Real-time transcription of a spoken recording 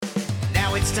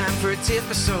Now it's time for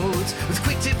Tipisodes with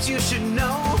quick tips you should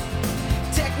know.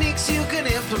 Techniques you can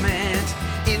implement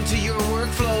into your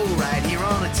workflow right here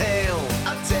on A Tale,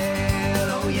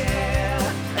 oh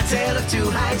yeah, A Tale of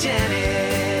Two Hygienists.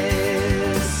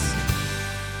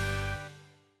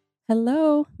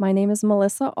 Hello, my name is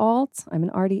Melissa Alt. I'm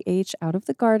an RDH out of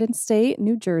the Garden State,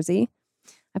 New Jersey.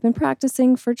 I've been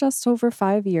practicing for just over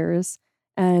 5 years,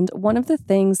 and one of the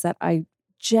things that I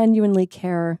genuinely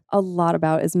care a lot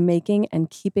about is making and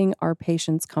keeping our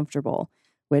patients comfortable,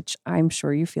 which I'm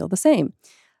sure you feel the same.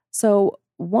 So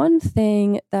one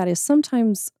thing that is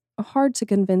sometimes hard to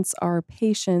convince our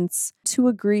patients to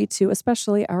agree to,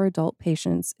 especially our adult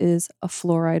patients, is a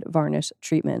fluoride varnish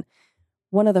treatment.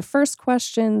 One of the first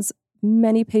questions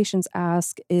many patients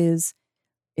ask is,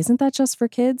 isn't that just for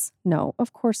kids? No,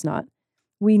 of course not.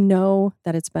 We know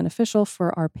that it's beneficial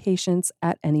for our patients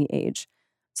at any age.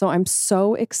 So I'm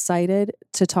so excited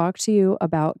to talk to you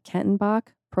about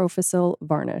Kettenbach Profisil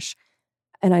Varnish.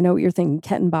 And I know what you're thinking,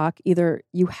 Kettenbach, either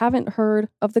you haven't heard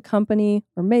of the company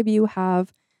or maybe you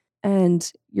have, and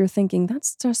you're thinking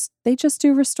they just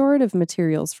do restorative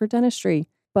materials for dentistry.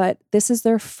 But this is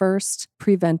their first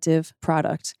preventive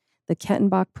product, the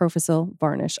Kettenbach Profisil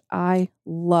Varnish. I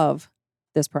love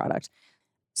this product.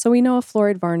 So we know a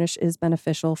fluoride varnish is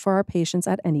beneficial for our patients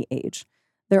at any age.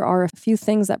 There are a few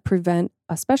things that prevent,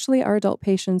 especially our adult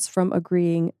patients, from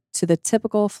agreeing to the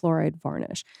typical fluoride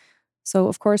varnish. So,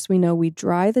 of course, we know we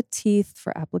dry the teeth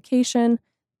for application.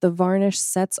 The varnish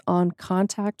sets on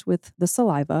contact with the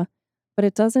saliva, but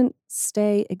it doesn't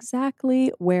stay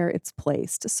exactly where it's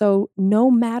placed. So no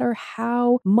matter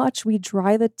how much we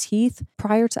dry the teeth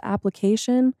prior to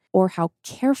application or how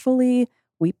carefully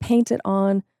we paint it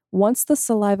on, once the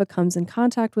saliva comes in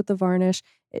contact with the varnish,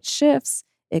 it shifts,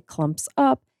 it clumps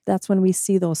up. That's when we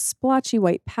see those splotchy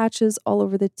white patches all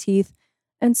over the teeth.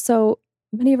 And so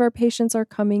many of our patients are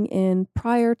coming in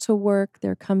prior to work.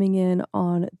 They're coming in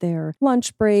on their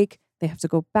lunch break. They have to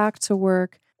go back to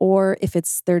work. Or if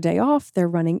it's their day off, they're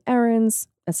running errands,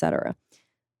 etc.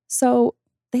 So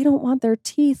they don't want their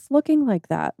teeth looking like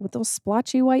that with those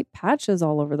splotchy white patches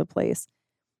all over the place.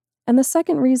 And the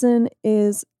second reason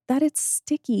is that it's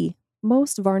sticky.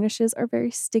 Most varnishes are very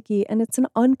sticky, and it's an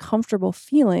uncomfortable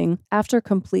feeling after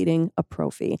completing a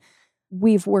prophy.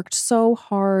 We've worked so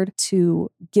hard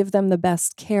to give them the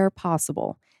best care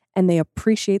possible, and they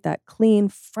appreciate that clean,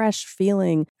 fresh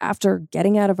feeling after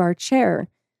getting out of our chair.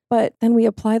 But then we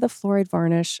apply the fluoride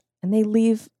varnish, and they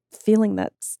leave feeling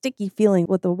that sticky feeling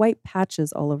with the white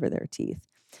patches all over their teeth.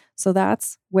 So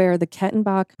that's where the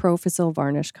Kettenbach Profisil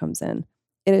Varnish comes in.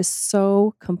 It is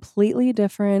so completely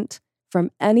different from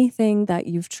anything that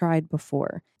you've tried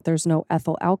before. There's no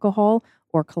ethyl alcohol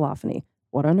or colophony.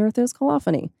 What on earth is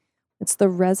colophony? It's the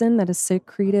resin that is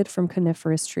secreted from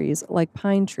coniferous trees like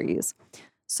pine trees.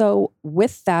 So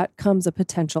with that comes a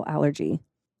potential allergy.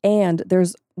 And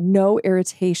there's no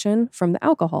irritation from the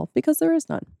alcohol because there is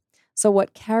none. So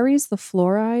what carries the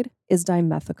fluoride is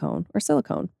dimethicone or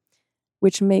silicone,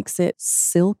 which makes it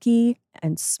silky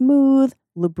and smooth,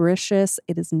 lubricious.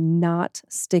 It is not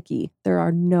sticky. There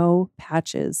are no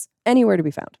patches anywhere to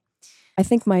be found. I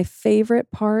think my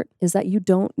favorite part is that you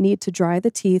don't need to dry the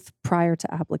teeth prior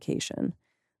to application.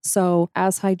 So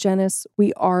as hygienists,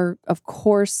 we are, of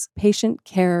course, patient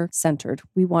care centered.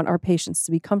 We want our patients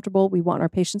to be comfortable. We want our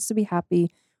patients to be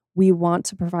happy. We want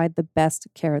to provide the best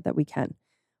care that we can.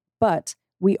 But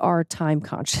we are time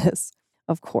conscious,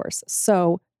 of course.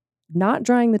 So not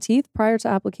drying the teeth prior to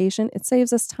application, it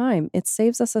saves us time. It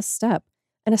saves us a step.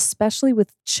 And especially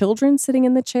with children sitting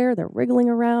in the chair, they're wriggling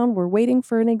around, we're waiting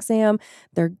for an exam,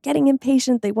 they're getting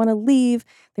impatient, they want to leave,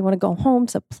 they want to go home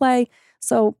to play.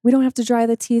 So we don't have to dry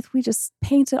the teeth, we just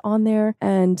paint it on there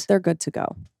and they're good to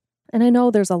go. And I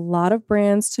know there's a lot of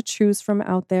brands to choose from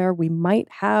out there. We might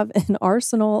have an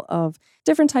arsenal of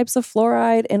different types of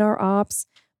fluoride in our ops,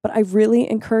 but I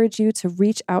really encourage you to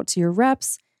reach out to your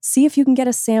reps, see if you can get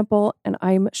a sample, and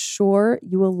I'm sure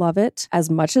you will love it as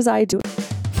much as I do.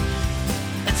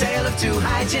 A Tale of Two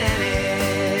Hygienists.